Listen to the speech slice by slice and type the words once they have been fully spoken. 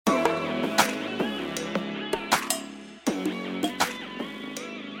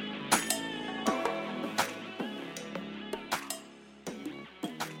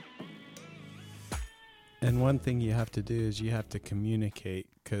And one thing you have to do is you have to communicate,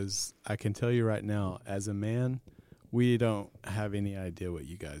 because I can tell you right now, as a man, we don't have any idea what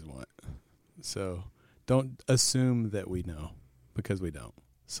you guys want. So don't assume that we know, because we don't.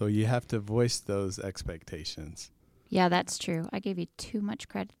 So you have to voice those expectations. Yeah, that's true. I gave you too much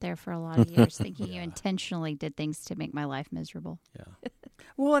credit there for a lot of years, thinking you intentionally did things to make my life miserable. Yeah.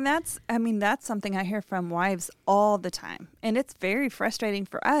 Well, and that's something I hear from wives all the time. And it's very frustrating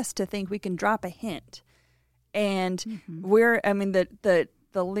for us to think we can drop a hint. And the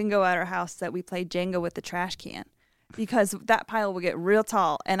lingo at our house that we play Jenga with the trash can, because that pile will get real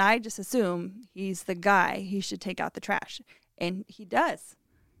tall. And I just assume he's the guy, he should take out the trash. And he does.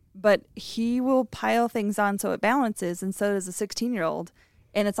 But he will pile things on so it balances, and so does a 16-year-old.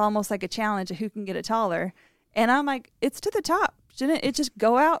 And it's almost like a challenge of who can get it taller. And I'm like, it's to the top. Shouldn't it just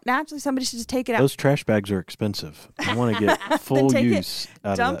go out? Naturally, somebody should just take it out. Those trash bags are expensive. I want to get full use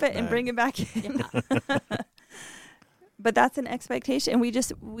out of that dump it bag. and bring it back in. But that's an expectation. And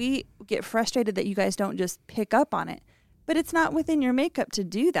we get frustrated that you guys don't just pick up on it. But it's not within your makeup to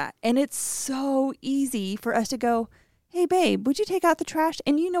do that. And it's so easy for us to go, hey, babe, would you take out the trash?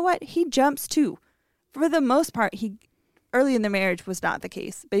 And you know what? He jumps too. For the most part, early in the marriage was not the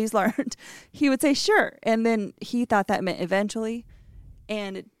case, but he's learned. He would say, sure. And then he thought that meant eventually.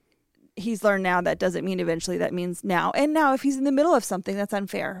 And he's learned now that doesn't mean eventually, that means now. And now if he's in the middle of something, that's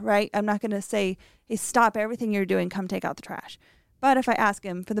unfair, right? I'm not going to say, hey, stop everything you're doing, come take out the trash. But if I ask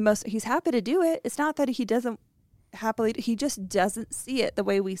him, he's happy to do it. It's not that he doesn't he just doesn't see it the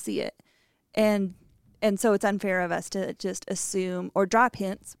way we see it. And so it's unfair of us to just assume or drop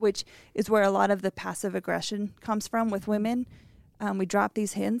hints, which is where a lot of the passive aggression comes from with women. We drop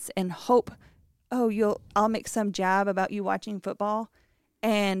these hints and hope, I'll make some jab about you watching football.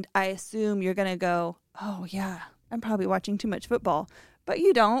 And I assume you're going to go, oh, yeah, I'm probably watching too much football. But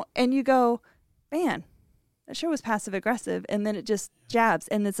you don't. And you go, man, that sure was passive aggressive. And then it just jabs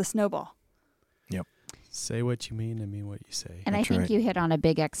and it's a snowball. Yep. Say what you mean and mean what you say. And That's I think right. you hit on a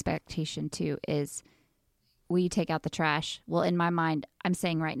big expectation, too, is will you take out the trash? Well, in my mind, I'm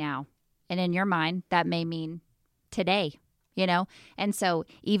saying right now. And in your mind, that may mean today, And so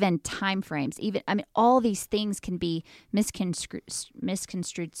even time frames, all these things can be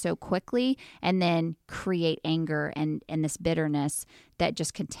misconstrued so quickly and then create anger and this bitterness that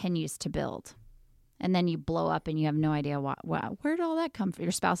just continues to build. And then you blow up and you have no idea where did all that come from?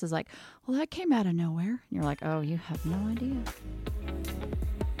 Your spouse is like, well, that came out of nowhere. And you're like, oh, you have no idea.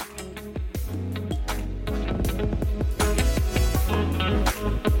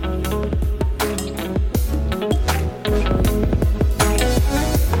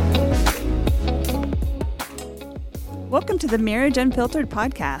 Welcome to the Marriage Unfiltered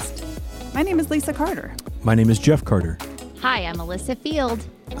podcast. My name is Lisa Carter. My name is Jeff Carter. Hi, I'm Alyssa Field.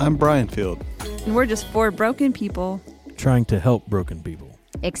 I'm Brian Field. And we're just four broken people Trying to help broken people.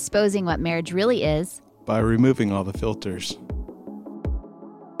 Exposing what marriage really is. By removing all the filters.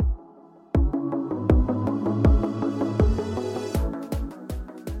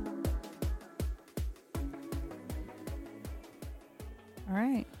 All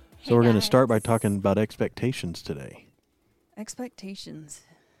right. So we're going to start by talking about expectations today. Expectations.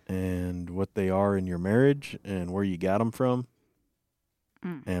 And what they are in your marriage and where you got them from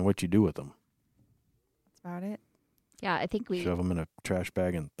and what you do with them. That's about it. Yeah, I think Shove them in a trash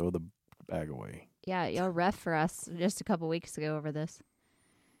bag and throw the bag away. Yeah, y'all ref for us just a couple weeks ago over this.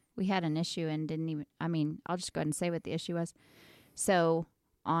 We had an issue and didn't even, I'll just go ahead and say what the issue was. So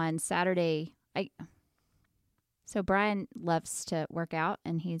on Saturday, so Brian loves to work out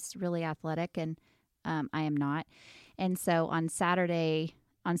and he's really athletic and I am not. And so on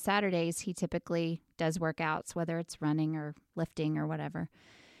Saturdays, he typically does workouts, whether it's running or lifting or whatever.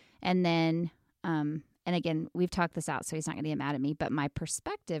 And then, and again, we've talked this out, so he's not going to get mad at me. But my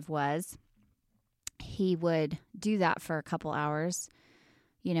perspective was he would do that for a couple hours,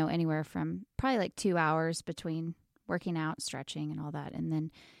 anywhere from probably like 2 hours between working out, stretching, and all that. And then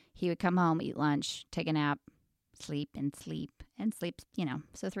he would come home, eat lunch, take a nap, sleep.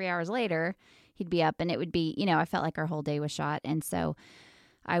 So 3 hours later, he'd be up, and it would be, I felt like our whole day was shot. And so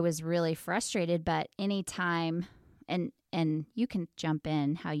I was really frustrated. But anytime, and you can jump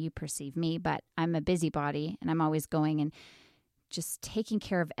in how you perceive me, but I'm a busybody and I'm always going and just taking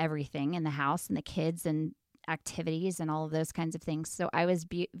care of everything in the house and the kids and activities and all of those kinds of things. So I was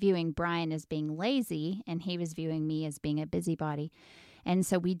viewing Brian as being lazy and he was viewing me as being a busybody. And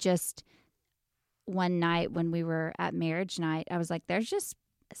so we just, one night when we were at marriage night, I was like, there's just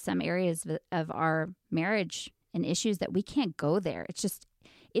some areas of our marriage and issues that we can't go there.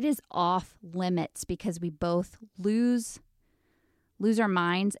 It is off limits because we both lose lose our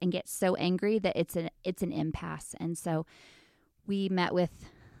minds and get so angry that it's an impasse. And so we met with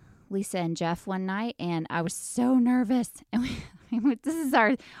Lisa and Jeff one night, and I was so nervous. And this is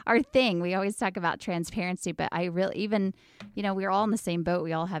our thing. We always talk about transparency, but I really, even, we're all in the same boat.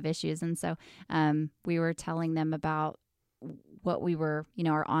 We all have issues. And so we were telling them about what we were,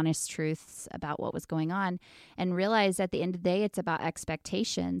 our honest truths about what was going on, and realized at the end of the day, it's about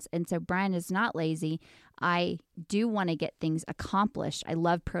expectations. And so Brian is not lazy. I do want to get things accomplished. I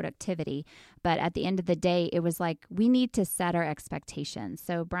love productivity. But at the end of the day, it was like, we need to set our expectations.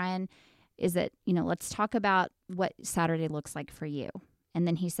 So Brian, is it, let's talk about what Saturday looks like for you. And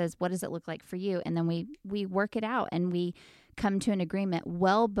then he says, what does it look like for you? And then we work it out, and we come to an agreement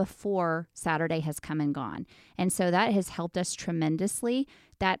well before Saturday has come and gone. And so that has helped us tremendously.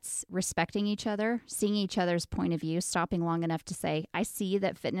 That's respecting each other, seeing each other's point of view, stopping long enough to say, I see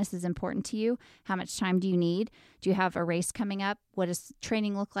that fitness is important to you. How much time do you need? Do you have a race coming up? What does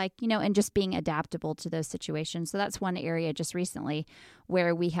training look like? And just being adaptable to those situations. So that's one area just recently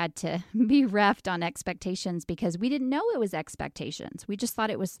where we had to be refed on expectations because we didn't know it was expectations. We just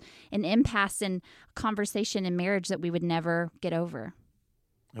thought it was an impasse in conversation in marriage that we would never get over.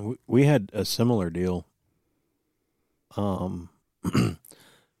 And we had a similar deal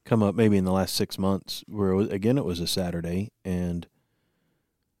come up maybe in the last 6 months where it was a Saturday, and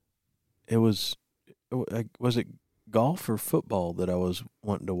it was it golf or football that I was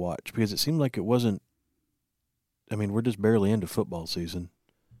wanting to watch, because it seemed like it wasn't, we're just barely into football season,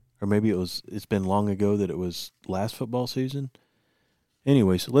 or maybe it's been long ago that it was last football season.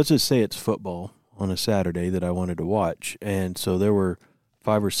 Anyway, so let's just say it's football on a Saturday that I wanted to watch, and so there were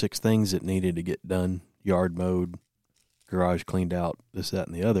 5 or 6 things that needed to get done: yard mowed, garage cleaned out, this, that,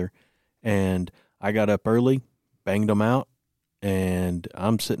 and the other. And I got up early, banged them out, and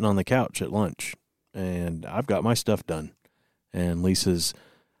I'm sitting on the couch at lunch, and I've got my stuff done. And Lisa's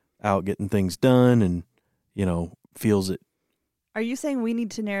out getting things done and, feels it. Are you saying we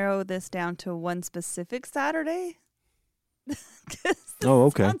need to narrow this down to one specific Saturday? Oh,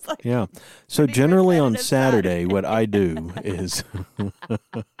 okay. Like yeah. So generally on Saturday, what I do is,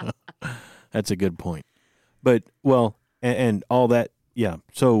 that's a good point. But, and all that, yeah.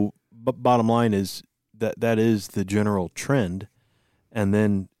 So bottom line is that is the general trend. And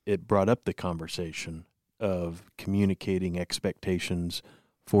then it brought up the conversation of communicating expectations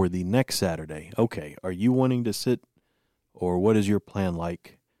for the next Saturday. Okay, are you wanting to sit, or what is your plan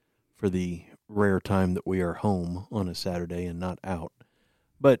like for the rare time that we are home on a Saturday and not out?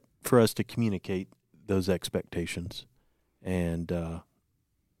 But for us to communicate those expectations, and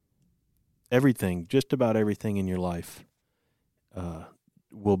everything, just about everything in your life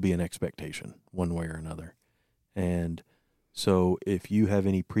will be an expectation one way or another. And so if you have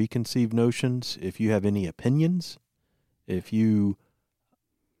any preconceived notions, if you have any opinions, if you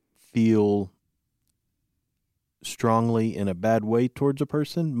feel strongly in a bad way towards a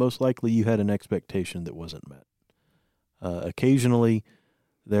person, most likely you had an expectation that wasn't met. Occasionally,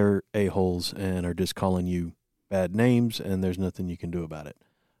 they're a-holes and are just calling you bad names, and there's nothing you can do about it.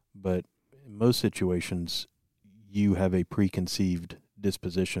 But in most situations, you have a preconceived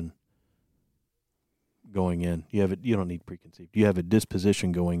disposition going in. You don't need preconceived. You have a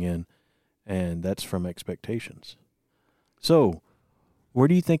disposition going in, and that's from expectations. So, where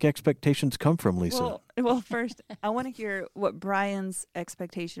do you think expectations come from, Lisa? Well, first, I want to hear what Brian's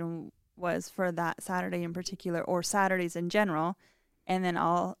expectation was for that Saturday in particular, or Saturdays in general, and then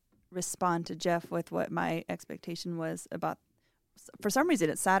I'll respond to Jeff with what my expectation was about. For some reason,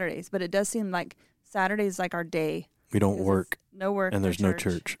 it's Saturdays, but it does seem like Saturday's like our day. We don't work. No work. And there's no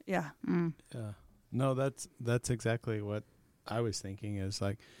church. Yeah. Mm. Yeah. No, that's exactly what I was thinking, is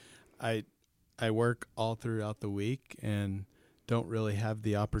like I work all throughout the week and don't really have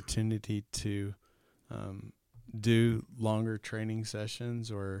the opportunity to do longer training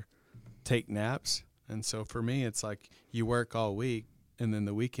sessions or take naps. And so for me, it's like you work all week and then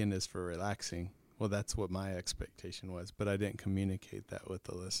the weekend is for relaxing. Well, that's what my expectation was, but I didn't communicate that with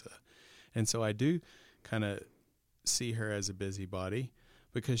Alyssa. And so I do kind of see her as a busybody,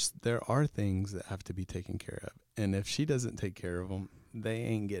 because there are things that have to be taken care of. And if she doesn't take care of them, they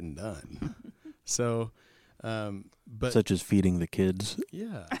ain't getting done. So, but such as feeding the kids.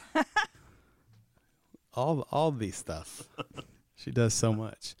 Yeah. all these stuff. She does so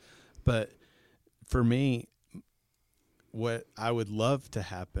much. But for me, what I would love to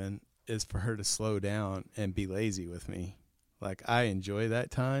happen is for her to slow down and be lazy with me. Like, I enjoy that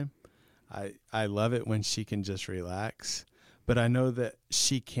time. I love it when she can just relax, but I know that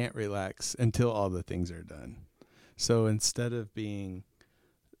she can't relax until all the things are done. So instead of being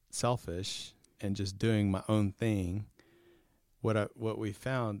selfish and just doing my own thing, what we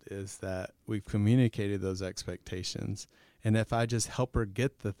found is that we've communicated those expectations, and if I just help her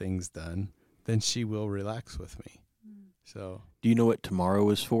get the things done, then she will relax with me. So, Do you know what tomorrow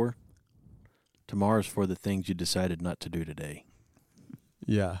is for? Tomorrow's for the things you decided not to do today.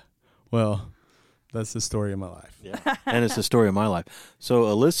 yeah. Well, that's the story of my life. Yeah. And it's the story of my life. So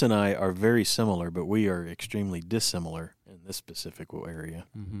Alyssa and I are very similar, but we are extremely dissimilar in this specific area.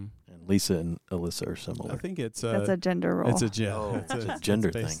 Mm-hmm. And Lisa and Alyssa are similar. I think it's That's a gender role. it's a It's a gender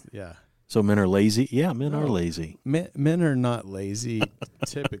it's based- thing. Yeah. So men are lazy? Yeah, men are No. lazy. Men are not lazy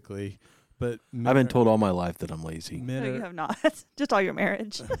typically, but I've been told all my life that I'm lazy. No, you men have not. Just all your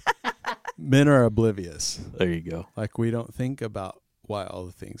marriage. are oblivious. There you go. Like, we don't think about why all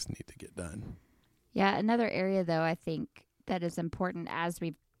the things need to get done. Yeah, another area, though, I think that is important as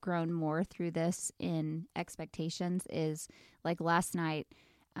we've grown more through this in expectations is, like last night,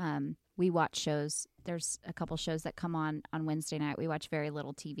 we watch shows. There's a couple shows that come on Wednesday night. We watch very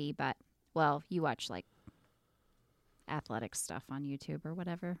little TV, but, well, you watch, like, athletic stuff on YouTube or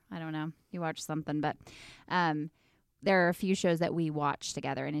whatever. I don't know. You watch something, but there are a few shows that we watch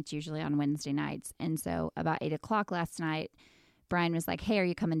together, and it's usually on Wednesday nights. And so about 8 o'clock last night, Brian was like, hey, are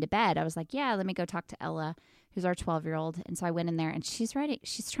you coming to bed? I was like, yeah, let me go talk to Ella, who's our 12-year-old. And so I went in there, and she's trying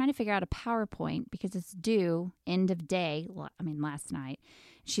to figure out a PowerPoint because it's due end of day. Last night.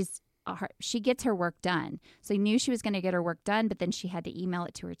 She gets her work done. So I knew she was going to get her work done, but then she had to email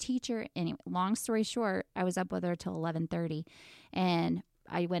it to her teacher. Anyway, long story short, I was up with her till 11:30, and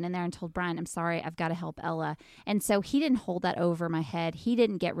I went in there and told Brian, I'm sorry, I've got to help Ella. And so he didn't hold that over my head. He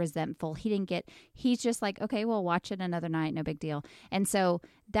didn't get resentful. He's just like, okay, well, watch it another night. No big deal. And so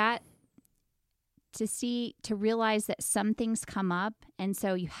that, to realize that some things come up, and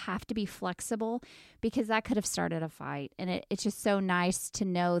so you have to be flexible, because that could have started a fight. And it's just so nice to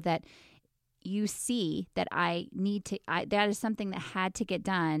know that you see that that is something that had to get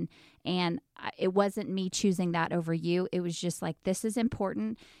done. And it wasn't me choosing that over you. It was just like, this is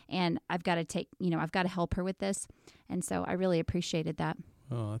important, and I've got to help her with this. And so I really appreciated that.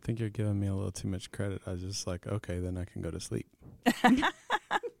 Oh, I think you're giving me a little too much credit. I was just like, okay, then I can go to sleep.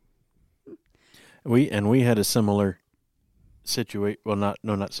 We had a similar situation. Well,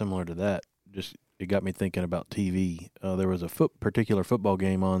 not similar to that. Just it got me thinking about TV. There was a particular football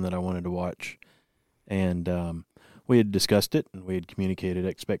game on that I wanted to watch, and we had discussed it, and we had communicated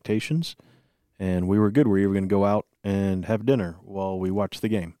expectations, and we were good. We were going to go out and have dinner while we watched the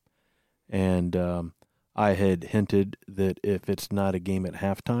game, and I had hinted that if it's not a game at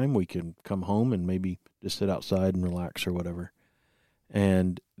halftime, we can come home and maybe just sit outside and relax or whatever.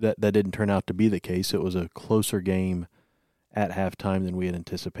 And that didn't turn out to be the case. It was a closer game at halftime than we had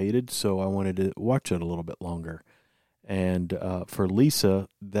anticipated, so I wanted to watch it a little bit longer. And for Lisa,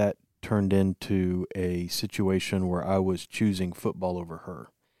 that turned into a situation where I was choosing football over her.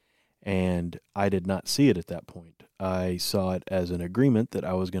 And I did not see it at that point. I saw it as an agreement that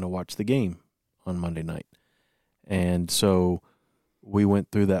I was going to watch the game on Monday night. And so we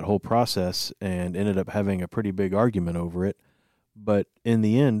went through that whole process and ended up having a pretty big argument over it. But in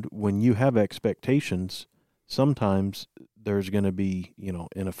the end, when you have expectations, sometimes there's going to be,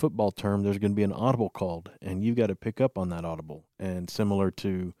 in a football term, there's going to be an audible called, and you've got to pick up on that audible. And similar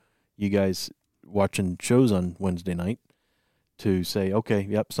to you guys watching shows on Wednesday night, to say, okay,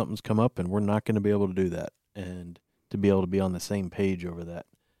 yep, something's come up, and we're not going to be able to do that. And to be able to be on the same page over that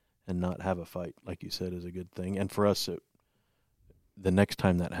and not have a fight, like you said, is a good thing. And for us, the next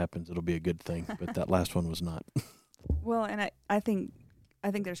time that happens, it'll be a good thing. But that last one was not. Well, and I think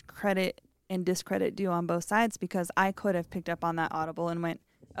there's credit and discredit due on both sides, because I could have picked up on that audible and went,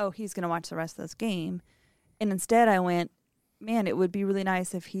 oh, he's going to watch the rest of this game. And instead I went, man, it would be really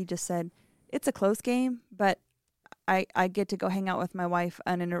nice if he just said, it's a close game, but I get to go hang out with my wife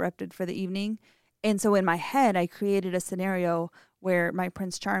uninterrupted for the evening. And so in my head, I created a scenario where my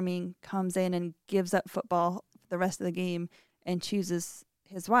Prince Charming comes in and gives up football the rest of the game and chooses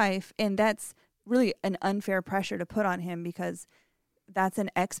his wife. And that's really an unfair pressure to put on him, because that's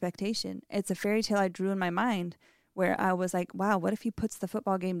an expectation. It's a fairy tale I drew in my mind where I was like, wow, what if he puts the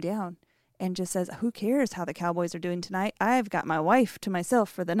football game down and just says, who cares how the Cowboys are doing tonight? I've got my wife to myself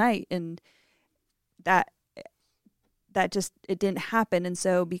for the night. And that just, it didn't happen. And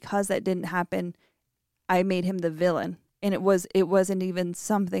so because that didn't happen, I made him the villain. And it wasn't even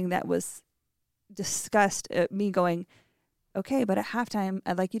something that was discussed, me going, okay, but at halftime,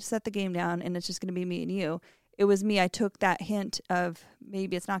 I'd like you to set the game down, and it's just going to be me and you. It was me. I took that hint of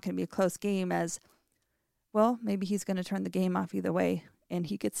maybe it's not going to be a close game as, well, maybe he's going to turn the game off either way, and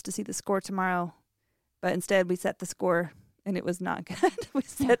he gets to see the score tomorrow. But instead, we set the score, and it was not good.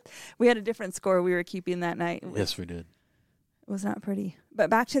 We had a different score we were keeping that night. Yes, we did. It was not pretty. But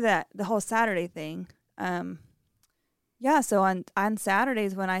back to the whole Saturday thing. So on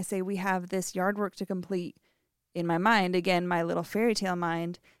Saturdays when I say we have this yard work to complete, in my mind, again, my little fairy tale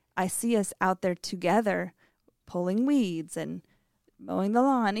mind, I see us out there together pulling weeds and mowing the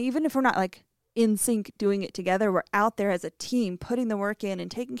lawn. Even if we're not like in sync doing it together, we're out there as a team putting the work in and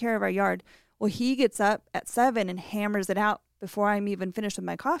taking care of our yard. Well, he gets up at 7 and hammers it out before I'm even finished with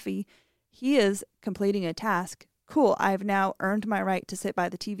my coffee. He is completing a task. Cool. I've now earned my right to sit by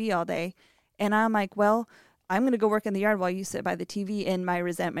the TV all day. And I'm like, well, I'm going to go work in the yard while you sit by the TV, and my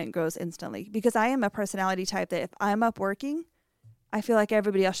resentment grows instantly because I am a personality type that if I'm up working, I feel like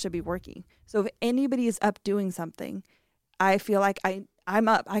everybody else should be working. So if anybody is up doing something, I feel like I'm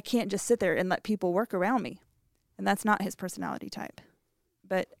up. I can't just sit there and let people work around me. And that's not his personality type.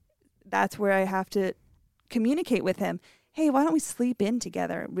 But that's where I have to communicate with him. Hey, why don't we sleep in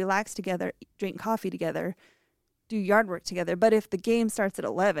together, relax together, drink coffee together, do yard work together? But if the game starts at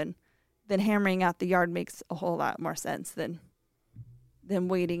 11, then hammering out the yard makes a whole lot more sense than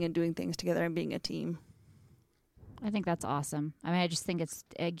waiting and doing things together and being a team. I think that's awesome. I mean, I just think it's,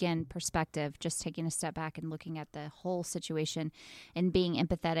 again, perspective, just taking a step back and looking at the whole situation and being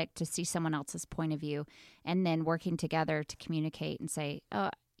empathetic to see someone else's point of view, and then working together to communicate and say,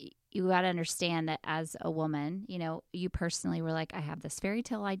 oh, you got to understand that as a woman, you know, you personally were like, I have this fairy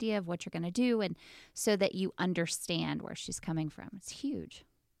tale idea of what you're going to do. And so that you understand where she's coming from. It's huge.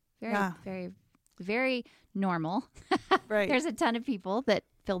 Very, very, very normal. Right. There's a ton of people that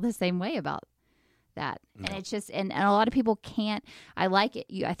feel the same way about that. No. And it's just, and a lot of people can't, I like it.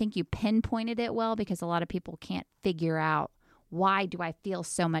 I think you pinpointed it well, because a lot of people can't figure out, why do I feel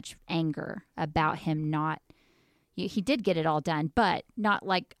so much anger about him not, he did get it all done, but not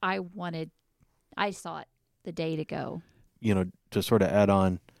like I saw it the day to go. You know, to sort of add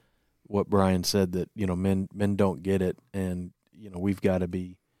on what Brian said, that, you know, men don't get it. And, you know, we've got to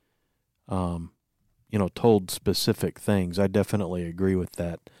be, you know, told specific things. I definitely agree with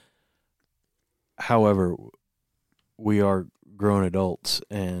that. However, we are grown adults,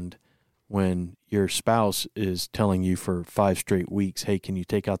 and when your spouse is telling you for 5 straight weeks, hey, can you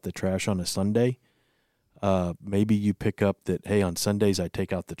take out the trash on a Sunday? Maybe you pick up that, hey, on Sundays I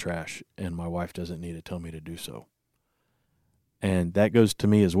take out the trash, and my wife doesn't need to tell me to do so. And that goes to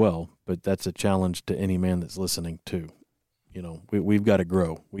me as well, but that's a challenge to any man that's listening too. You know, we've got to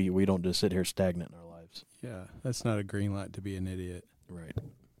grow. We don't just sit here stagnant in our lives. Yeah, that's not a green light to be an idiot. Right.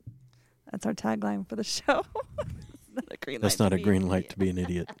 That's our tagline for the show. That's not a green light to be an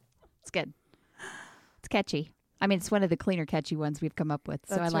idiot. It's good. It's catchy. I mean, it's one of the cleaner, catchy ones we've come up with.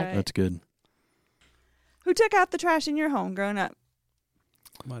 So That's I like right. it. That's good. Who took out the trash in your home growing up?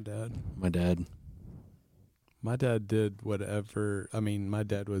 My dad. My dad did whatever. I mean, my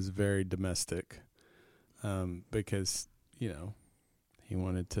dad was very domestic, because, you know, he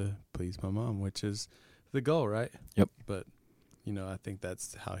wanted to please my mom, which is the goal, right? Yep. But, you know, I think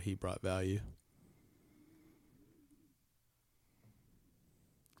that's how he brought value.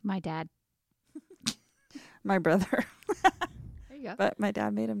 My dad. My brother. There you go. But my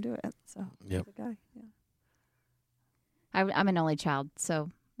dad made him do it. So Yep. the guy. Yeah. I'm an only child,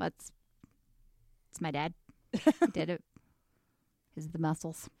 so it's my dad. He did it. His the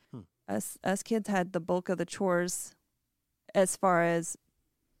muscles. Us kids had the bulk of the chores as far as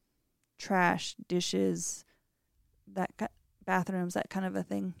trash, dishes, bathrooms, that kind of a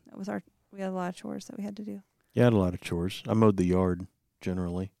thing. We had a lot of chores that we had to do. Yeah, I had a lot of chores. I mowed the yard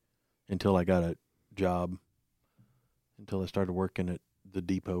generally until I got a job, until I started working at the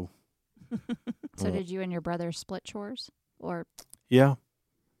depot. So did you and your brother split chores? Or Yeah.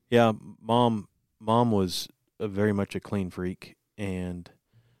 Mom was very much a clean freak, and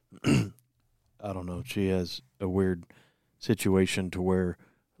I don't know. She has a weird situation to where,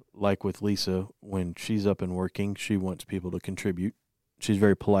 like with Lisa, when she's up and working, she wants people to contribute. She's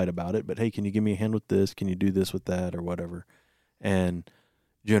very polite about it, but hey, can you give me a hand with this? Can you do this with that, or whatever? And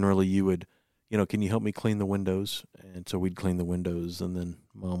generally, you would, you know, can you help me clean the windows? And so we'd clean the windows, and then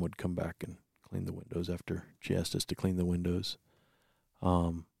Mom would come back and clean the windows after she asked us to clean the windows.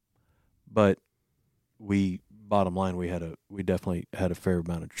 But bottom line, we definitely had a fair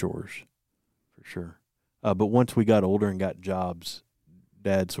amount of chores, for sure. But once we got older and got jobs,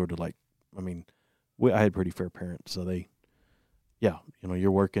 Dad sort of like, I mean, I had pretty fair parents, so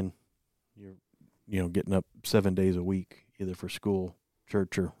you're working, you're getting up 7 days a week, either for school,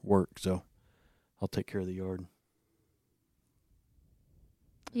 church, or work. So I'll take care of the yard.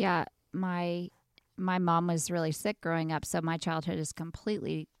 yeah, my mom was really sick growing up, so my childhood is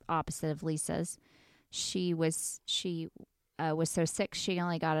completely opposite of Lisa's. She was so sick she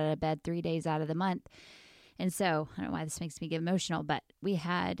only got out of bed 3 days out of the month, And so I don't know why this makes me get emotional, but we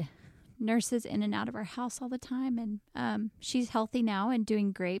had nurses in and out of our house all the time. And she's healthy now and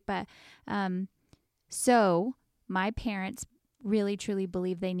doing great. But so my parents really, truly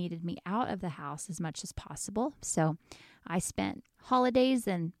believed they needed me out of the house as much as possible. So I spent holidays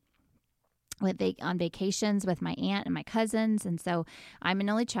and on vacations with my aunt and my cousins. And so I'm an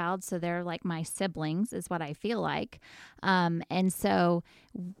only child, so they're like my siblings is what I feel like. And so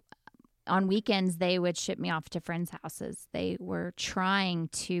on weekends, they would ship me off to friends' houses. They were trying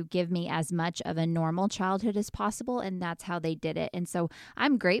to give me as much of a normal childhood as possible, and that's how they did it. And so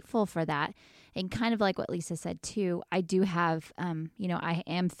I'm grateful for that. And kind of like what Lisa said, too, I do have, I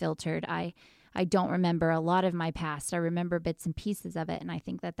am filtered. I don't remember a lot of my past. I remember bits and pieces of it, and I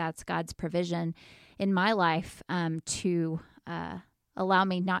think that that's God's provision in my life to allow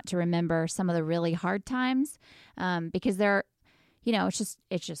me not to remember some of the really hard times because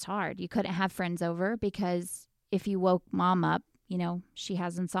it's just hard. You couldn't have friends over because if you woke mom up, she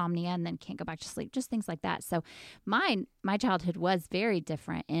has insomnia and then can't go back to sleep, just things like that. So my childhood was very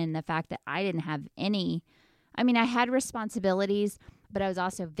different in the fact that I didn't have I had responsibilities, but I was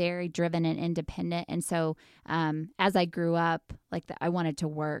also very driven and independent. And so as I grew up, I wanted to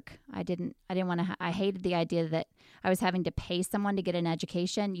work. I didn't want to, I hated the idea that I was having to pay someone to get an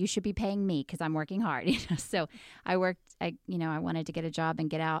education. You should be paying me because I'm working hard. So I worked, I wanted to get a job and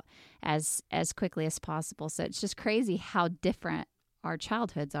get out as quickly as possible. So it's just crazy how different our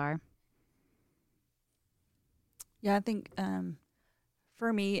childhoods are. Yeah, I think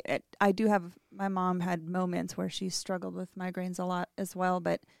for me, I do have, my mom had moments where she struggled with migraines a lot as well,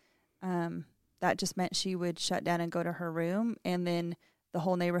 but that just meant she would shut down and go to her room, and then the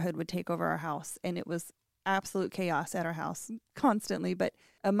whole neighborhood would take over our house, and it was absolute chaos at our house constantly. But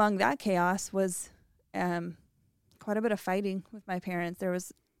among that chaos was quite a bit of fighting with my parents. There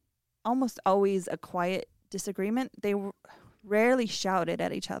was almost always a quiet disagreement. They rarely shouted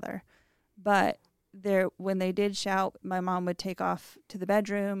at each other, but when they did shout, my mom would take off to the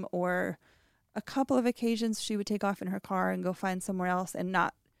bedroom, or a couple of occasions she would take off in her car and go find somewhere else, and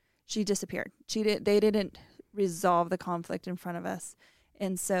she disappeared. They didn't resolve the conflict in front of us.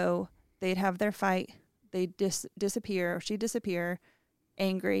 And so they'd have their fight, they'd disappear, or she'd disappear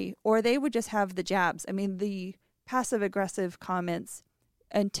angry, or they would just have the jabs. The passive aggressive comments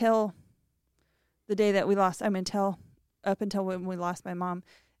until the day that we lost, up until when we lost my mom,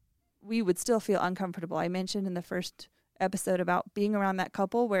 we would still feel uncomfortable. I mentioned in the first episode about being around that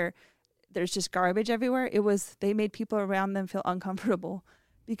couple where there's just garbage everywhere. They made people around them feel uncomfortable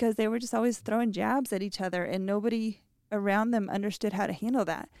because they were just always throwing jabs at each other, and nobody around them understood how to handle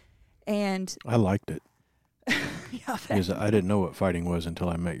that. And I liked it. Yeah, because I didn't know what fighting was until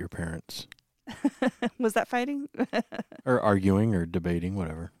I met your parents. Was that fighting? Or arguing or debating,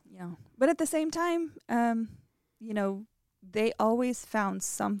 whatever. Yeah. But at the same time, they always found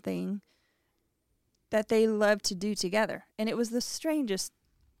something that they loved to do together. And it was the strangest,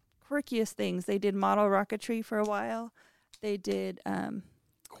 quirkiest things. They did model rocketry for a while. They did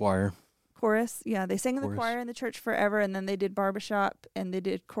choir. Chorus. Yeah, they sang in the choir in the church forever, and then they did barbershop, and they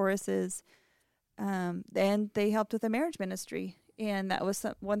did choruses. And they helped with the marriage ministry. And that was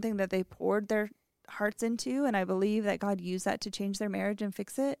one thing that they poured their hearts into, and I believe that God used that to change their marriage and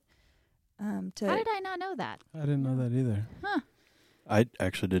fix it. How did I not know that? I didn't know that either. Huh. I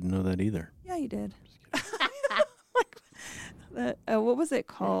actually didn't know that either. Yeah, you did. What was it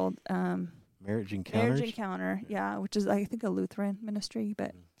called? Marriage Encounters? Marriage Encounter, yeah, which is, I think, a Lutheran ministry.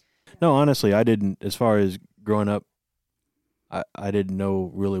 But no, honestly, I didn't. As far as growing up, I didn't know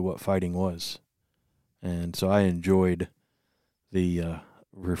really what fighting was. And so I enjoyed the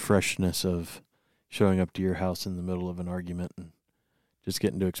refreshness of showing up to your house in the middle of an argument and just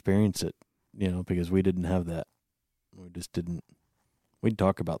getting to experience it, because we didn't have that. We just didn't. We'd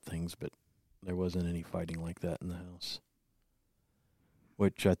talk about things, but there wasn't any fighting like that in the house,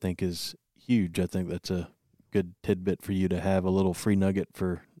 which I think is huge. I think that's a good tidbit for you to have, a little free nugget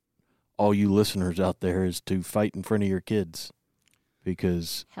for all you listeners out there, is to fight in front of your kids,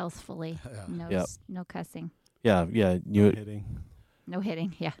 because healthfully, no cussing. Yeah, Hitting. No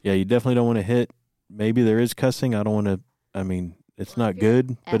hitting, yeah. Yeah, you definitely don't want to hit. Maybe there is cussing. I don't want to, it's not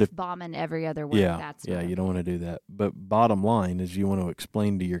good. But if bombing every other word, that's you don't want to do that. But bottom line is you want to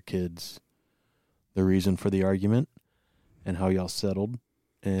explain to your kids the reason for the argument and how y'all settled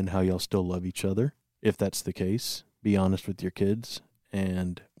and how y'all still love each other. If that's the case, be honest with your kids.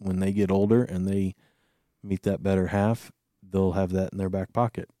 And when they get older and they meet that better half, they'll have that in their back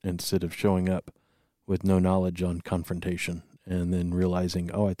pocket instead of showing up with no knowledge on confrontation and then realizing,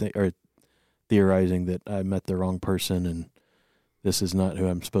 or theorizing that I met the wrong person and this is not who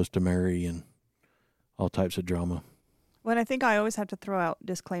I'm supposed to marry and all types of drama. When I think I always have to throw out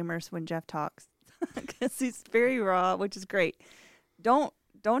disclaimers when Jeff talks because he's very raw, which is great. Don't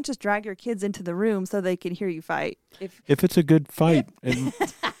just drag your kids into the room so they can hear you fight. If it's a good fight.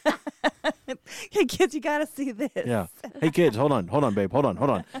 Hey, kids, you got to see this. Yeah. Hey, kids, hold on, babe. Hold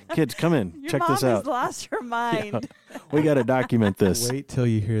on. Kids, come in. Your Check mom this out. has lost her mind. Yeah. We got to document this. Wait till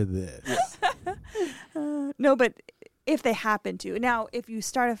you hear this. No, but if they happen to. Now, if you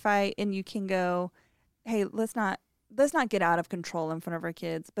start a fight and you can go, hey, let's not get out of control in front of our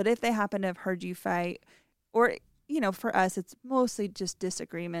kids. But if they happen to have heard you fight, or, for us, it's mostly just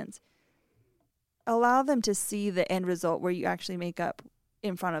disagreements, allow them to see the end result where you actually make up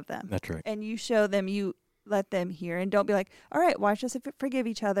in front of them. That's right. And you show them, you let them hear, and don't be like, all right, watch us forgive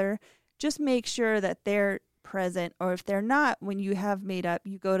each other. Just make sure that they're present, or if they're not, when you have made up,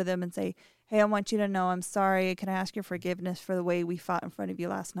 you go to them and say, hey, I want you to know I'm sorry. Can I ask your forgiveness for the way we fought in front of you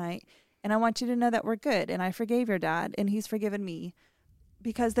last night? And I want you to know that we're good, and I forgave your dad, and he's forgiven me.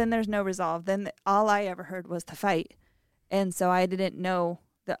 Because then there's no resolve. Then all I ever heard was the fight. And so I didn't know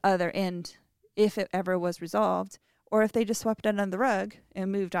the other end, if it ever was resolved, or if they just swept it under the rug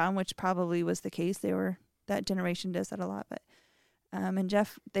and moved on, which probably was the case. That generation does that a lot. But and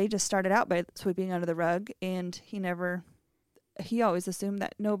Jeff, they just started out by sweeping under the rug, and he always assumed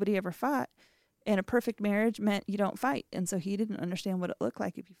that nobody ever fought. And a perfect marriage meant you don't fight. And so he didn't understand what it looked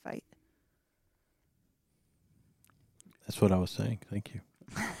like if you fight. That's what I was saying. Thank you.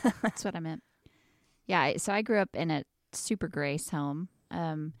 That's what I meant. Yeah, so I grew up in a super grace home.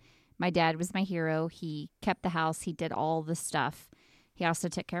 My dad was my hero. He kept the house. He did all the stuff. He also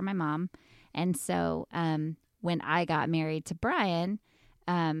took care of my mom. And so when I got married to Brian,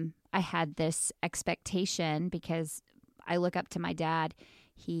 I had this expectation because I look up to my dad.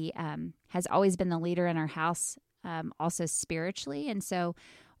 He has always been the leader in our house, also spiritually. And so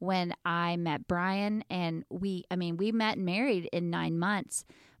when I met Brian, and we met and married in 9 months,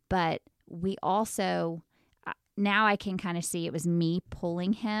 but we also, now I can kind of see it was me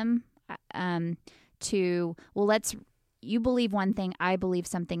pulling him you believe one thing, I believe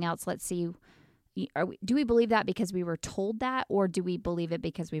something else. Let's see, do we believe that because we were told that, or do we believe it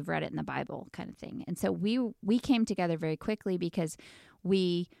because we've read it in the Bible, kind of thing? And so we came together very quickly because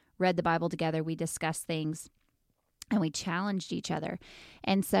we read the Bible together, we discussed things, and we challenged each other.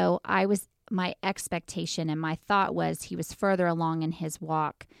 And so my expectation and my thought was he was further along in his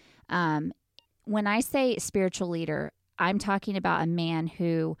walk. When I say spiritual leader, I'm talking about a man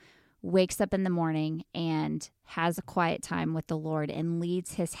who wakes up in the morning and has a quiet time with the Lord and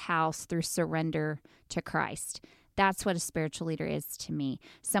leads his house through surrender to Christ. That's what a spiritual leader is to me.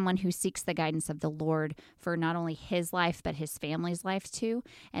 Someone who seeks the guidance of the Lord for not only his life, but his family's life too.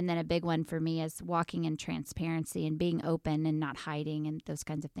 And then a big one for me is walking in transparency and being open and not hiding and those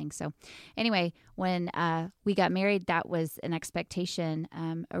kinds of things. So anyway, when we got married, that was an expectation,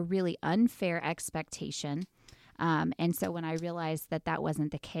 a really unfair expectation. And so when I realized that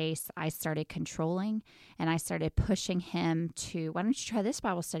wasn't the case, I started controlling and I started pushing him to, why don't you try this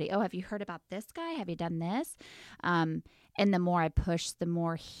Bible study? Oh, have you heard about this guy? Have you done this? And the more I pushed, the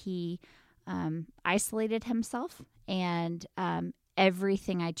more he isolated himself. And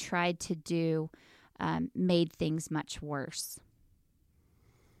everything I tried to do made things much worse.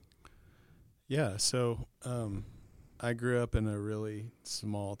 Yeah, so I grew up in a really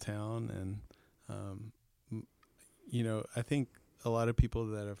small town, and I think a lot of people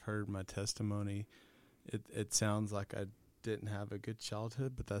that have heard my testimony, it sounds like I didn't have a good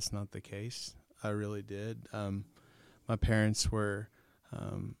childhood, but that's not the case. I really did. My parents were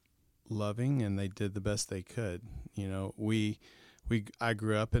loving, and they did the best they could. I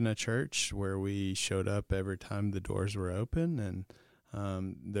grew up in a church where we showed up every time the doors were open,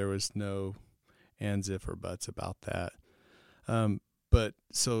 and there was no ands, if, or buts about that. But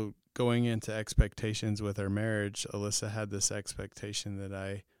so going into expectations with our marriage, Alyssa had this expectation that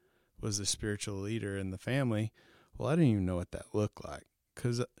I was a spiritual leader in the family. Well, I didn't even know what that looked like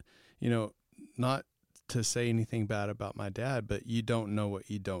because, not to say anything bad about my dad, but you don't know what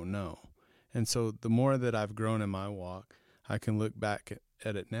you don't know. And so the more that I've grown in my walk, I can look back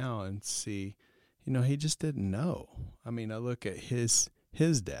at it now and see, he just didn't know. I mean, I look at his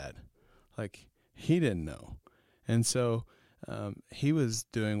dad, like he didn't know. And so he was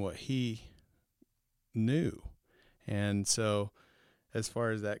doing what he knew. And so as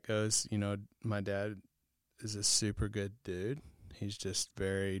far as that goes, my dad is a super good dude. He's just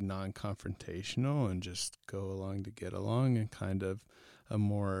very non-confrontational and just go along to get along, and kind of a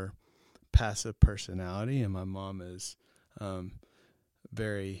more passive personality. And my mom is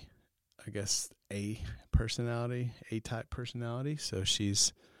very, I guess, A-type personality. So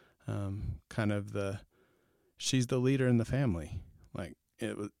she's kind of the she's the leader in the family. Like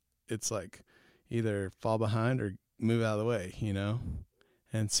it's like either fall behind or move out of the way, you know?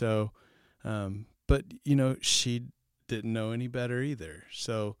 And so, but you know, she didn't know any better either.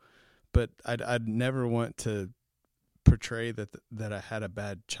 So, but I'd never want to portray that I had a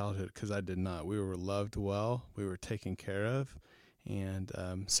bad childhood, because I did not. We were loved well. We were taken care of. And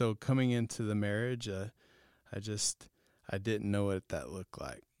so coming into the marriage, I didn't know what that looked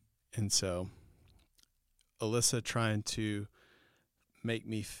like. And so Alyssa trying to make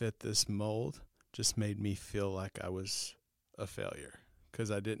me fit this mold just made me feel like I was a failure, because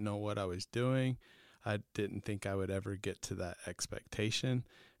I didn't know what I was doing. I didn't think I would ever get to that expectation.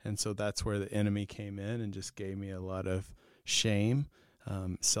 And so that's where the enemy came in and just gave me a lot of shame,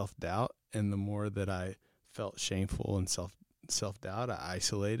 self-doubt. And the more that I felt shameful and self-doubt, I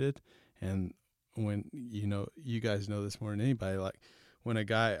isolated. And when, you know, you guys know this more than anybody, like when a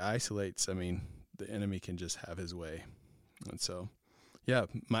guy isolates, I mean, the enemy can just have his way. And so, yeah,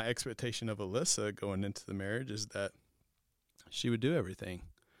 my expectation of Alyssa going into the marriage is that she would do everything,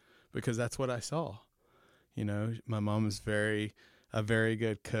 because that's what I saw. You know, my mom is a very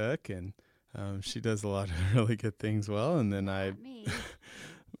good cook, and she does a lot of really good things well. And then I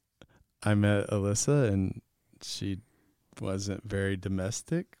met Alyssa, and she wasn't very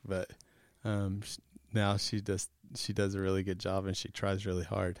domestic, but now she does a really good job, and she tries really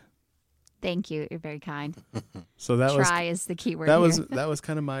hard. Thank you. You're very kind. So that Try is the key word. That was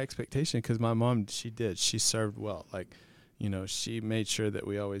kind of my expectation, because my mom, she served well. Like, you know, she made sure that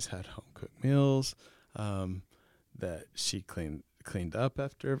we always had home cooked meals, that she cleaned up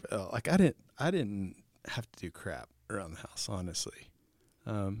after. Like I didn't have to do crap around the house, honestly.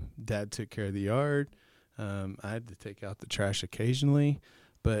 Dad took care of the yard. I had to take out the trash occasionally,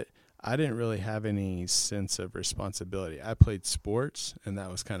 but I didn't really have any sense of responsibility. I played sports, and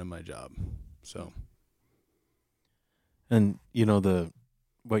that was kind of my job. So, and you know,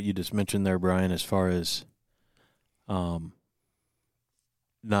 what you just mentioned there, Brian, as far as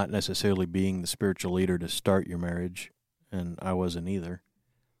not necessarily being the spiritual leader to start your marriage, and I wasn't either.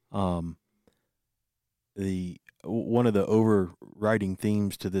 One of the overriding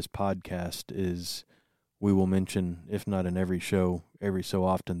themes to this podcast is we will mention, if not in every show, every so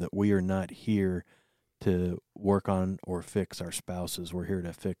often, that we are not here to work on or fix our spouses. We're here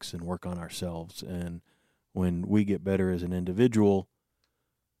to fix and work on ourselves. And when we get better as an individual,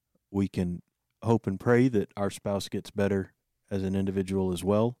 we can hope and pray that our spouse gets better as an individual as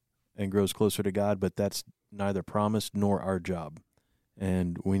well and grows closer to God, but that's neither promised nor our job.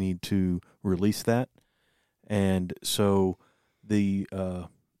 And we need to release that. And so the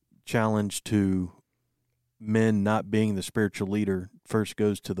challenge to men not being the spiritual leader first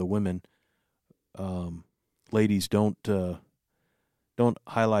goes to the women. Ladies, don't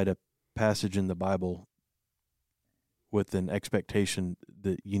highlight a passage in the Bible with an expectation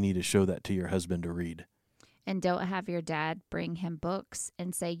that you need to show that to your husband to read. And don't have your dad bring him books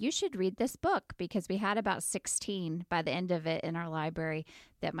and say, you should read this book, because we had about 16 by the end of it in our library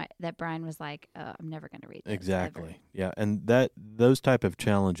that Brian was like, I'm never going to read this. Exactly. Ever. Yeah. And those type of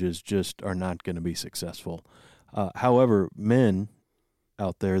challenges just are not going to be successful. However, men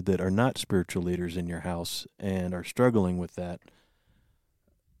out there that are not spiritual leaders in your house and are struggling with that,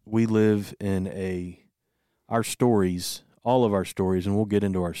 we live in our stories, all of our stories, and we'll get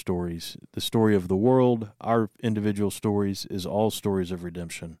into our stories. The story of the world, our individual stories, is all stories of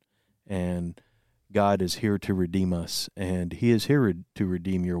redemption. And God is here to redeem us, and He is here to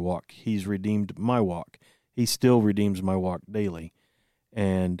redeem your walk. He's redeemed my walk. He still redeems my walk daily.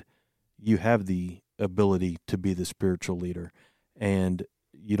 And you have the ability to be the spiritual leader, and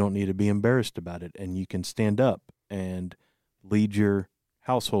you don't need to be embarrassed about it, and you can stand up and lead your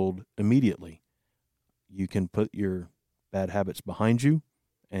household immediately. You can put your bad habits behind you,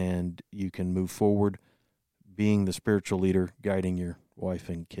 and you can move forward being the spiritual leader, guiding your wife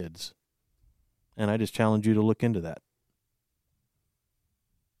and kids. And I just challenge you to look into that.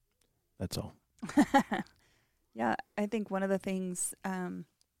 That's all. Yeah, I think one of the things,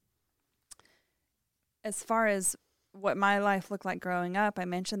 as far as what my life looked like growing up, I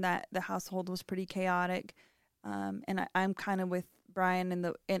mentioned that the household was pretty chaotic. And I'm kind of with Brian,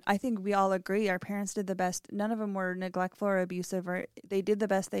 and I think we all agree our parents did the best. None of them were neglectful or abusive, or they did the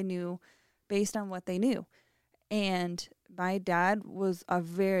best they knew based on what they knew. And my dad was a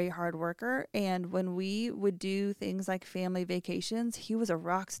very hard worker, and when we would do things like family vacations, he was a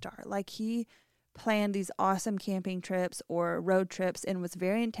rock star. Like, he planned these awesome camping trips or road trips and was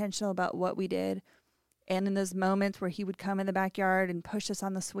very intentional about what we did. And in those moments where he would come in the backyard and push us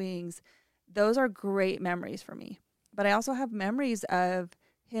on the swings, those are great memories for me. But I also have memories of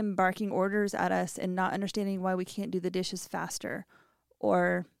him barking orders at us and not understanding why we can't do the dishes faster,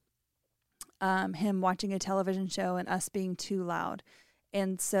 or him watching a television show and us being too loud.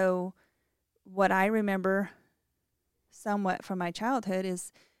 And so what I remember somewhat from my childhood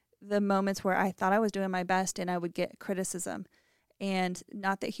is the moments where I thought I was doing my best and I would get criticism. And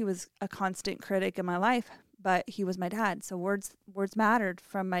not that he was a constant critic in my life, but he was my dad. So words mattered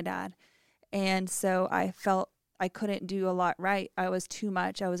from my dad. And so I felt I couldn't do a lot right. I was too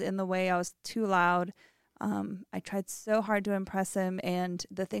much. I was in the way. I was too loud. I tried so hard to impress him, and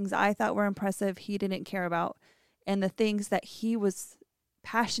the things I thought were impressive, he didn't care about. And the things that he was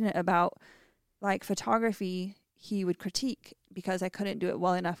passionate about, like photography, he would critique because I couldn't do it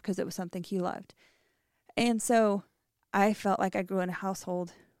well enough because it was something he loved. And so I felt like I grew in a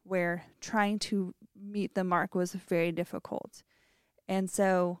household where trying to meet the mark was very difficult. And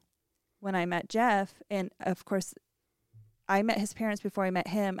so when I met Jeff, and of course, I met his parents before I met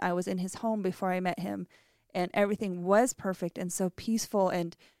him. I was in his home before I met him, and everything was perfect and so peaceful.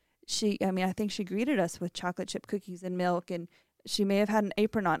 And I think she greeted us with chocolate chip cookies and milk, and she may have had an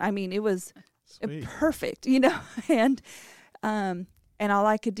apron on. I mean, it was Sweet. perfect, and all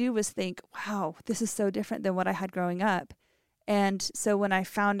I could do was think, wow, this is so different than what I had growing up. And so when I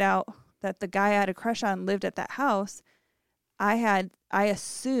found out that the guy I had a crush on lived at that house, I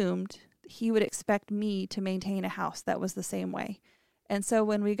assumed he would expect me to maintain a house that was the same way. And so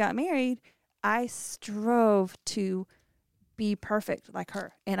when we got married, I strove to be perfect like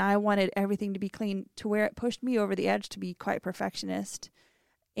her. And I wanted everything to be clean to where it pushed me over the edge to be quite perfectionist.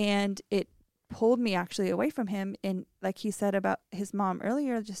 And it pulled me actually away from him. And like he said about his mom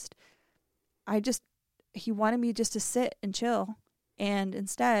earlier, he wanted me just to sit and chill. And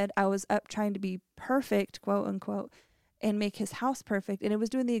instead I was up trying to be perfect, quote unquote, and make his house perfect. And it was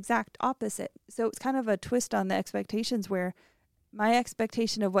doing the exact opposite. So it's kind of a twist on the expectations where my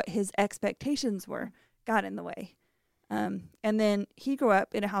expectation of what his expectations were got in the way. And then he grew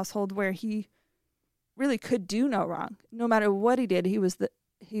up in a household where he really could do no wrong. No matter what he did, he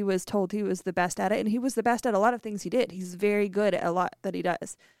was told he was the best at it. And he was the best at a lot of things he did. He's very good at a lot that he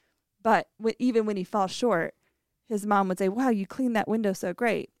does. But even when he falls short, his mom would say, wow, you cleaned that window so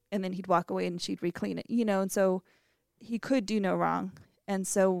great. And then he'd walk away and she'd re-clean it, and so he could do no wrong. And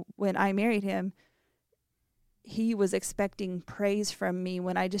so when I married him, he was expecting praise from me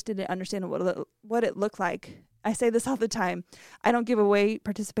when I just didn't understand what it looked like. I say this all the time. I don't give away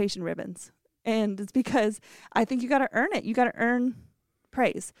participation ribbons. And it's because I think you got to earn it. You got to earn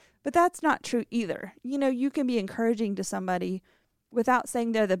praise. But that's not true either. You can be encouraging to somebody without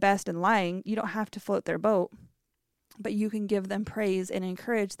saying they're the best and lying. You don't have to float their boat, but you can give them praise and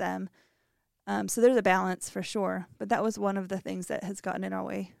encourage them. So there's a balance for sure. But that was one of the things that has gotten in our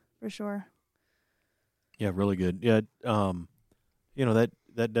way for sure. Yeah, really good. Yeah,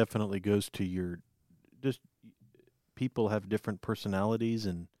 that definitely goes to your just people have different personalities,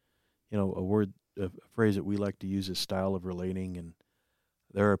 and a phrase that we like to use is style of relating. And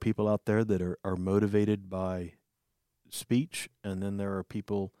there are people out there that are motivated by speech, and then there are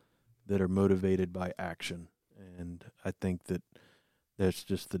people that are motivated by action. And I think that's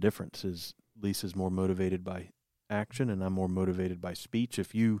just the difference. Is Lisa's more motivated by action, and I'm more motivated by speech.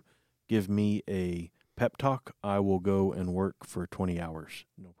 If you give me a pep talk, I will go and work for 20 hours,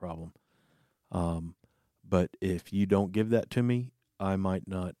 no problem. But if you don't give that to me, I might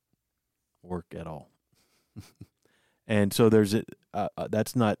not work at all. And so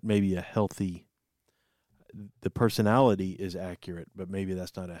that's not maybe a healthy, the personality is accurate, but maybe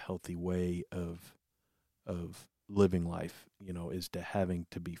that's not a healthy way of living life, is to having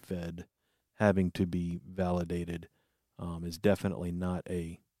to be fed, having to be validated, is definitely not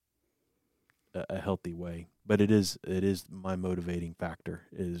a healthy way. But it is my motivating factor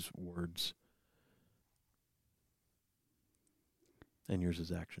is words. And yours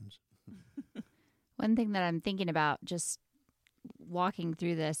is actions. One thing that I'm thinking about just walking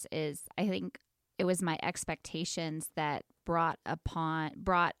through this is I think it was my expectations that brought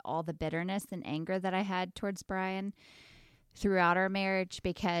all the bitterness and anger that I had towards Brian throughout our marriage,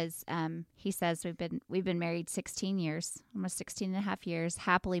 because he says we've been married 16 years, almost 16 and a half years,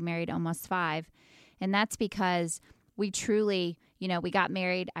 happily married almost 5. And that's because we truly, we got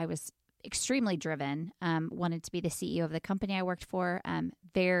married. I was extremely driven, wanted to be the CEO of the company I worked for,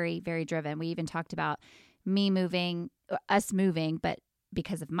 very, very driven. We even talked about us moving, but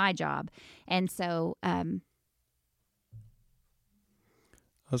because of my job. And so I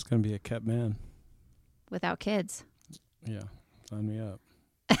was going to be a kept man. Without kids. Yeah, sign me up.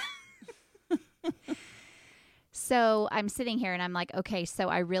 So I'm sitting here and I'm like, okay, so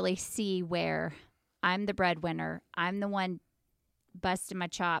I really see where I'm the breadwinner. I'm the one busting my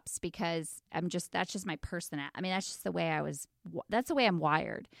chops because that's just my personality. I mean, that's just the way that's the way I'm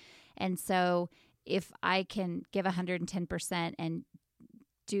wired. And so if I can give 110% and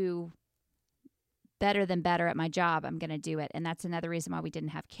do better than better at my job, I'm going to do it. And that's another reason why we didn't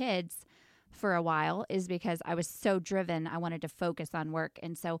have kids for a while, is because I was so driven. I wanted to focus on work.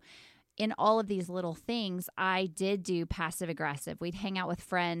 And so in all of these little things, I did do passive aggressive. We'd hang out with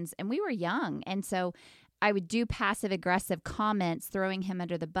friends and we were young. And so I would do passive aggressive comments, throwing him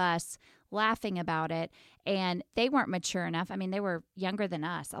under the bus, laughing about it. And they weren't mature enough. I mean, they were younger than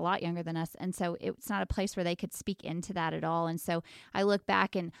us, a lot younger than us. And so it's not a place where they could speak into that at all. And so I look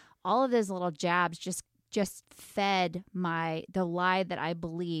back and all of those little jabs just fed the lie that I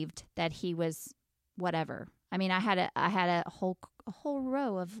believed that he was whatever. I mean, I had a whole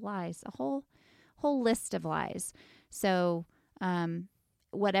row of lies, a whole list of lies. So,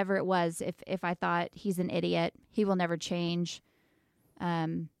 whatever it was, if I thought he's an idiot, he will never change.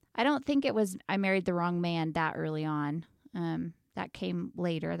 I don't think it was I married the wrong man that early on. That came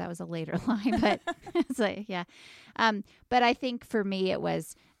later. That was a later lie, but it's like, yeah. But I think for me it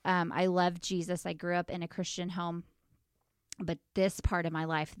was I love Jesus. I grew up in a Christian home, but this part of my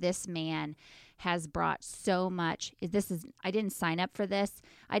life, this man has brought so much. I didn't sign up for this.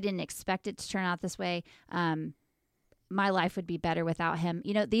 I didn't expect it to turn out this way. My life would be better without him.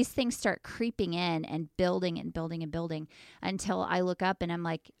 You know, these things start creeping in and building and building and building until I look up and I'm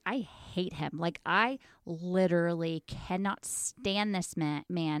like, I hate him. Like, I literally cannot stand this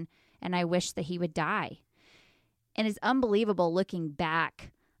man, and I wish that he would die. And it's unbelievable looking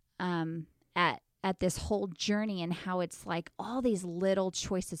back at this whole journey and how it's like all these little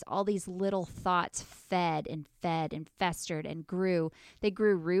choices, all these little thoughts fed and festered and grew. They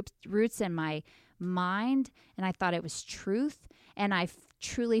grew roots in my mind, and I thought it was truth. And I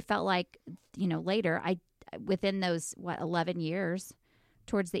truly felt like, later, within those 11 years,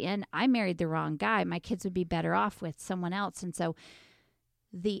 towards the end, I married the wrong guy. My kids would be better off with someone else. And so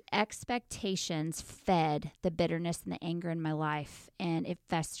the expectations fed the bitterness and the anger in my life, and it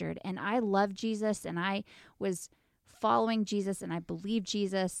festered. And I loved Jesus, and I was following Jesus, and I believed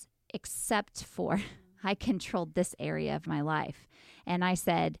Jesus, except for I controlled this area of my life. And I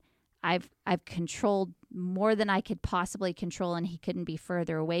said, I've controlled more than I could possibly control, and he couldn't be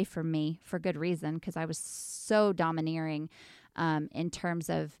further away from me, for good reason, because I was so domineering in terms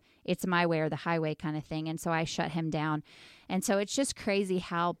of it's my way or the highway kind of thing. And so I shut him down. And so it's just crazy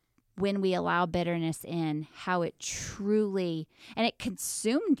how when we allow bitterness in, how it truly, and it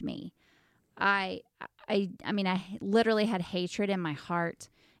consumed me. I mean, I literally had hatred in my heart.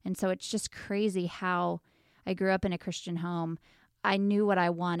 And so it's just crazy how I grew up in a Christian home. I knew what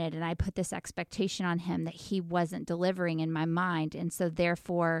I wanted, and I put this expectation on him that he wasn't delivering in my mind. And so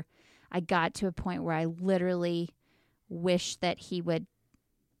therefore I got to a point where I literally wish that he would,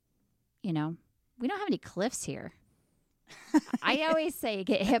 we don't have any cliffs here. I always say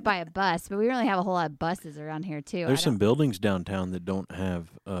get hit by a bus, but we really have a whole lot of buses around here too. There's some buildings downtown that don't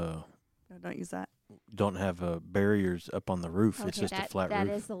have don't use that. Don't have barriers up on the roof. Okay, it's just a flat that roof.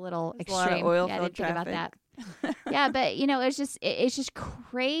 That is a little There's extreme. A lot of oil I didn't think about traffic. that. Yeah, but it's just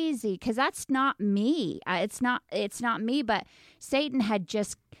crazy because that's not me. It's not me. But Satan had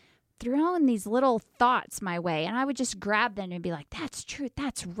just thrown these little thoughts my way, and I would just grab them and be like, "That's true.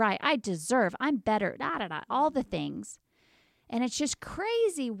 That's right. I deserve. I'm better." Da da da. All the things. And it's just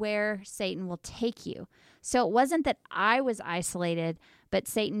crazy where Satan will take you. So it wasn't that I was isolated, but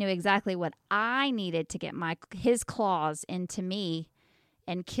Satan knew exactly what I needed to get his claws into me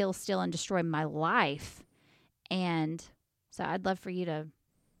and kill, steal, and destroy my life. And so I'd love for you to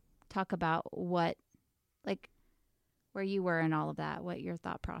talk about where you were in all of that, what your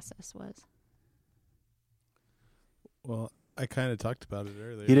thought process was. Well, I kind of talked about it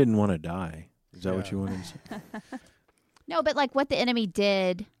earlier. He didn't want to die. Is that what you wanted to say? No, but like what the enemy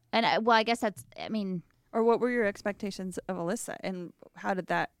did. And I guess Or what were your expectations of Alyssa, and how did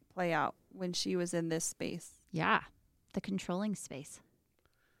that play out when she was in this space? yeah, the controlling space.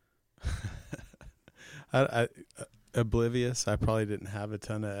 I oblivious. I probably didn't have a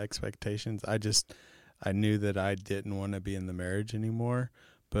ton of expectations. I knew that I didn't want to be in the marriage anymore,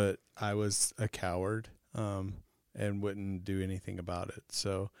 but I was a coward and wouldn't do anything about it.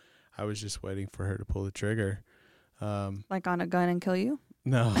 So I was just waiting for her to pull the trigger. Like on a gun and kill you?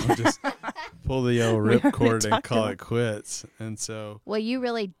 No, just pull the old ripcord and call it quits. And so, well, you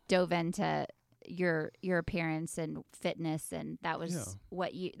really dove into your appearance and fitness, and that was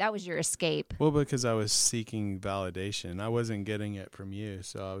that was your escape. Well, because I was seeking validation. I wasn't getting it from you,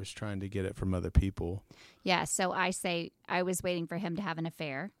 so I was trying to get it from other people. Yeah, so I say I was waiting for him to have an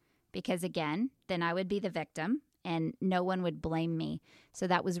affair because, again, then I would be the victim, and no one would blame me. So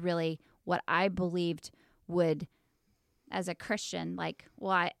that was really what I believed would, as a Christian, like,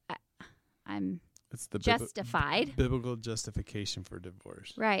 well, I'm It's the justified. biblical justification for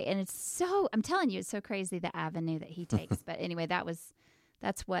divorce. Right. And it's so, I'm telling you, it's so crazy the avenue that he takes. But anyway,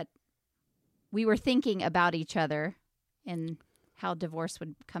 that's what we were thinking about each other and how divorce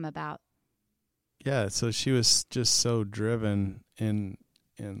would come about. Yeah, so she was just so driven in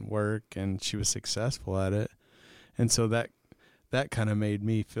work, and she was successful at it. And so that kind of made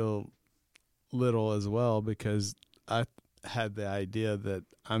me feel little as well, because I had the idea that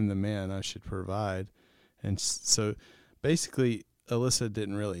I'm the man, I should provide. And so basically Alyssa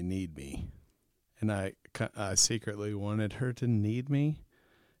didn't really need me, and I secretly wanted her to need me.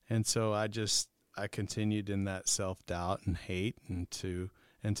 And so I continued in that self-doubt and hate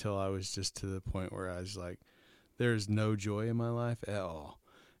until I was just to the point where I was like, there's no joy in my life at all.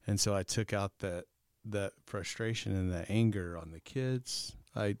 And so I took out that frustration and that anger on the kids.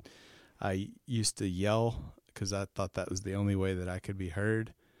 I used to yell because I thought that was the only way that I could be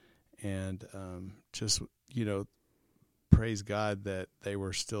heard. And just, praise God that they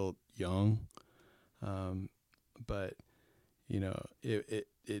were still young. But,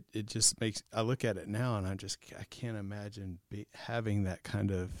 it just makes, I look at it now and I can't imagine having that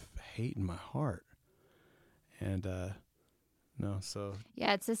kind of hate in my heart. And, no, so.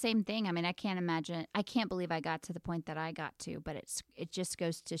 Yeah, it's the same thing. I mean, I can't believe I got to the point that I got to, but it just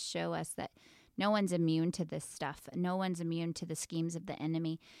goes to show us that no one's immune to this stuff. No one's immune to the schemes of the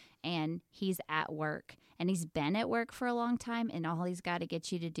enemy. And he's at work, and he's been at work for a long time. And all he's got to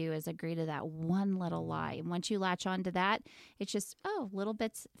get you to do is agree to that one little lie. And once you latch on to that, it's just, little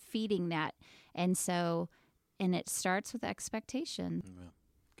bits feeding that. And it starts with expectation. Yeah.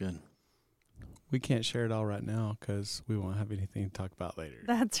 Good. We can't share it all right now because we won't have anything to talk about later.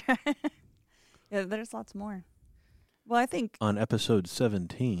 That's right. Yeah, there's lots more. Well, I think on episode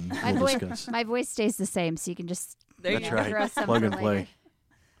 17, we'll discuss. My voice stays the same, so you can just That's right. throw some Plug for and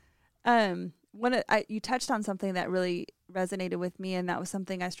play. You touched on something that really resonated with me, and that was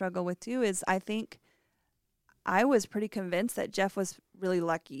something I struggle with too, is I think I was pretty convinced that Jeff was really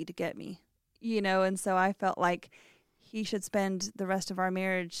lucky to get me, and so I felt like he should spend the rest of our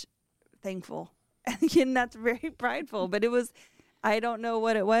marriage thankful. And that's very prideful, but I don't know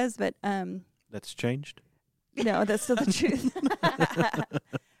what it was, but that's changed. No, that's still the truth.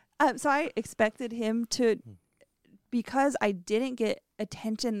 So I expected him to, because I didn't get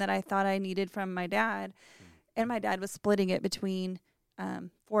attention that I thought I needed from my dad, and my dad was splitting it between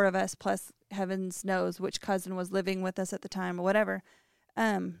 4 of us, plus heavens knows which cousin was living with us at the time or whatever.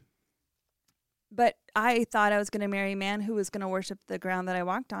 But I thought I was going to marry a man who was going to worship the ground that I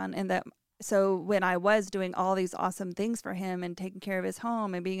walked on, and so when I was doing all these awesome things for him and taking care of his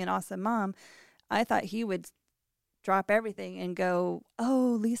home and being an awesome mom, I thought he would drop everything and go,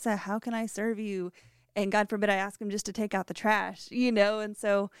 "Oh, Lisa, how can I serve you?" And God forbid I ask him just to take out the trash, And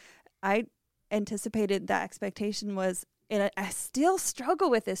so I anticipated that expectation was, and I still struggle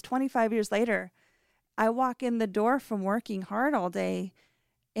with this 25 years later. I walk in the door from working hard all day,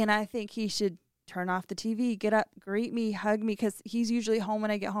 and I think he should turn off the TV, get up, greet me, hug me, because he's usually home when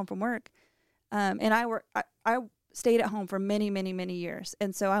I get home from work. And I stayed at home for many, many, many years.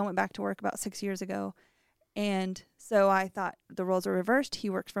 And so I went back to work about 6 years ago. And so I thought the roles are reversed. He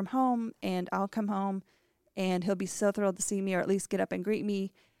works from home, and I'll come home, and he'll be so thrilled to see me, or at least get up and greet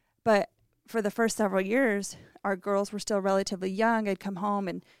me. But for the first several years, our girls were still relatively young. I'd come home,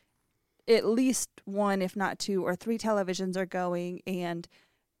 and at least 1, if not 2 or 3 televisions are going, and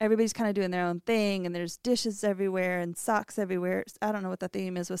everybody's kind of doing their own thing, and there's dishes everywhere and socks everywhere. I don't know what the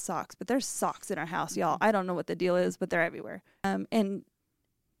theme is with socks, but there's socks in our house, y'all. I don't know what the deal is, but they're everywhere.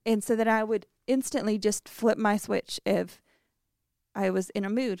 And so that I would instantly just flip my switch if I was in a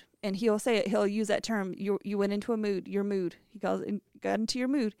mood. And he'll say it. He'll use that term. You went into a mood. Your mood. He calls it, got into your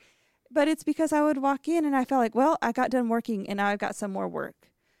mood. But it's because I would walk in and I felt like, well, I got done working and now I've got some more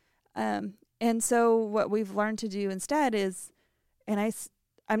work. And so what we've learned to do instead is, and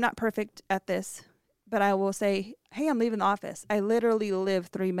I'm not perfect at this, but I will say, hey, I'm leaving the office. I literally live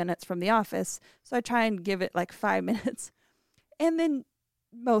 3 minutes from the office. So I try and give it like 5 minutes. And then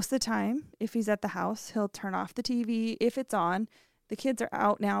most of the time, if he's at the house, he'll turn off the TV if it's on. The kids are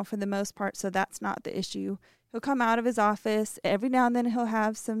out now for the most part, so that's not the issue. He'll come out of his office. Every now and then he'll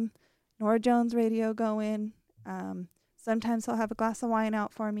have some Nora Jones radio going. Sometimes he'll have a glass of wine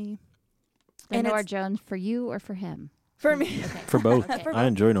out for me. And Nora Jones for you or for him? For me. Okay. For both. Okay. I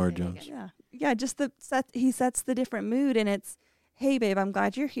enjoy Nora Jones. Yeah, just he sets the different mood, and it's, hey, babe, I'm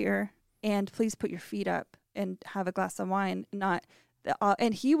glad you're here, and please put your feet up and have a glass of wine, not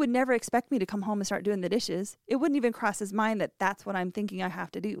And he would never expect me to come home and start doing the dishes. It wouldn't even cross his mind that that's what I'm thinking I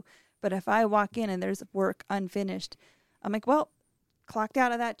have to do. But if I walk in and there's work unfinished, I'm like, well, clocked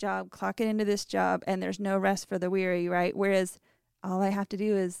out of that job, clocking into this job, and there's no rest for the weary, right? Whereas all I have to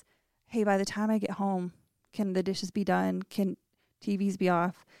do is, hey, by the time I get home, can the dishes be done? Can TVs be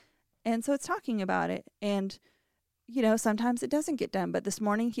off? And so it's talking about it. And, you know, sometimes it doesn't get done. But this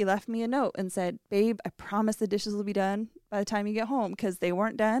morning he left me a note and said, babe, I promise the dishes will be done by the time you get home, because they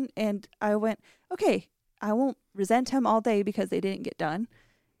weren't done. And I went, okay, I won't resent him all day because they didn't get done.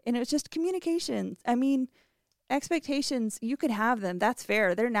 And it was just communication. I mean, expectations, you can have them. That's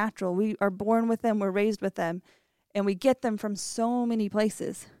fair. They're natural. We are born with them. We're raised with them. And we get them from so many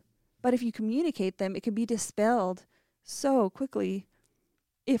places. But if you communicate them, it can be dispelled so quickly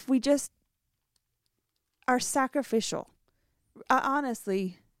if we just are sacrificial.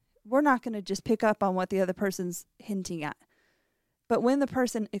 Honestly, we're not going to just pick up on what the other person's hinting at. But when the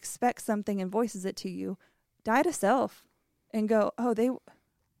person expects something and voices it to you, die to self and go, oh,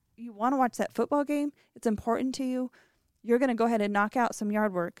 you want to watch that football game? It's important to you. You're going to go ahead and knock out some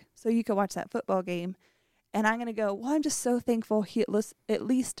yard work so you can watch that football game. And I'm going to go, well, I'm just so thankful he at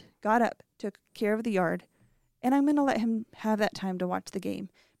least got up, took care of the yard, and I'm going to let him have that time to watch the game.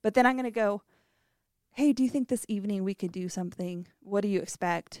 But then I'm going to go, hey, do you think this evening we could do something? What do you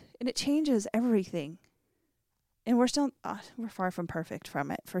expect? And it changes everything. And we're far from perfect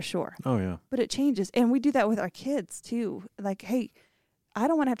from it, for sure. Oh, yeah. But it changes. And we do that with our kids, too. Like, hey, I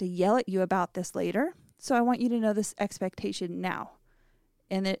don't want to have to yell at you about this later, so I want you to know this expectation now.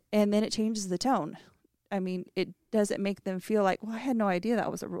 And then it changes the tone. I mean, it doesn't make them feel like, well, I had no idea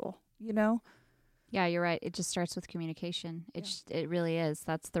that was a rule, you know? Yeah, you're right. It just starts with communication. It really is.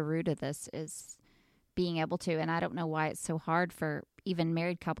 That's the root of this, is being able to. And I don't know why it's so hard for even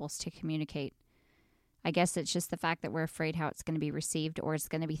married couples to communicate. I guess it's just the fact that we're afraid how it's going to be received, or it's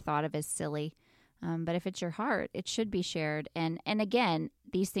going to be thought of as silly. But if it's your heart, it should be shared. And again,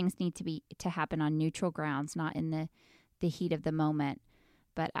 these things need to happen on neutral grounds, not in the heat of the moment.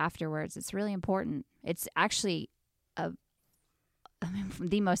 But afterwards, it's really important. It's actually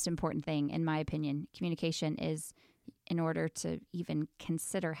the most important thing, in my opinion. Communication is in order to even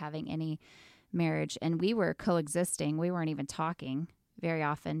consider having any marriage. And we were coexisting. We weren't even talking very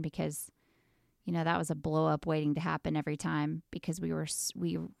often because, you know, that was a blow up waiting to happen every time, because we were just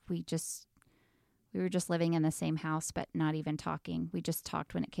living in the same house, but not even talking. We just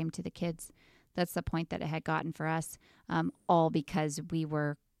talked when it came to the kids. That's the point that it had gotten for us, all because we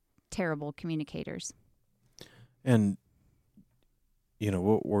were terrible communicators. And, you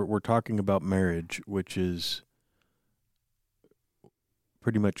know, we're talking about marriage, which is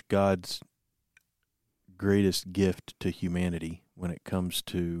pretty much God's greatest gift to humanity when it comes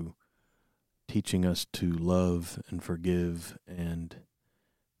to teaching us to love and forgive and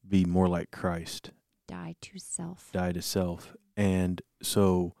be more like Christ. Die to self. Die to self. And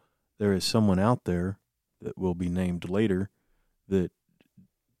so there is someone out there that will be named later that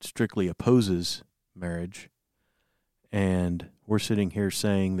strictly opposes marriage. And we're sitting here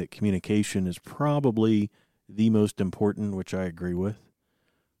saying that communication is probably the most important, which I agree with.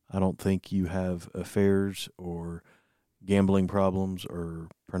 I don't think you have affairs or gambling problems or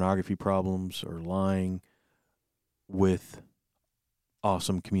pornography problems or lying with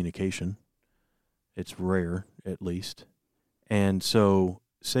awesome communication. It's rare, at least. And so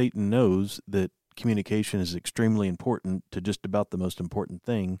Satan knows that communication is extremely important to just about the most important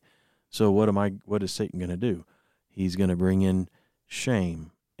thing. So what is Satan going to do? He's going to bring in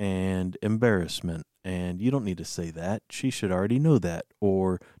shame and embarrassment. And you don't need to say that. She should already know that.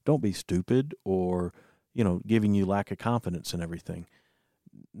 Or don't be stupid, or, you know, giving you lack of confidence and everything.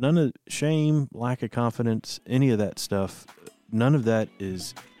 None of shame, lack of confidence, any of that stuff, none of that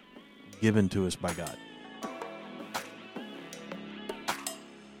is given to us by God.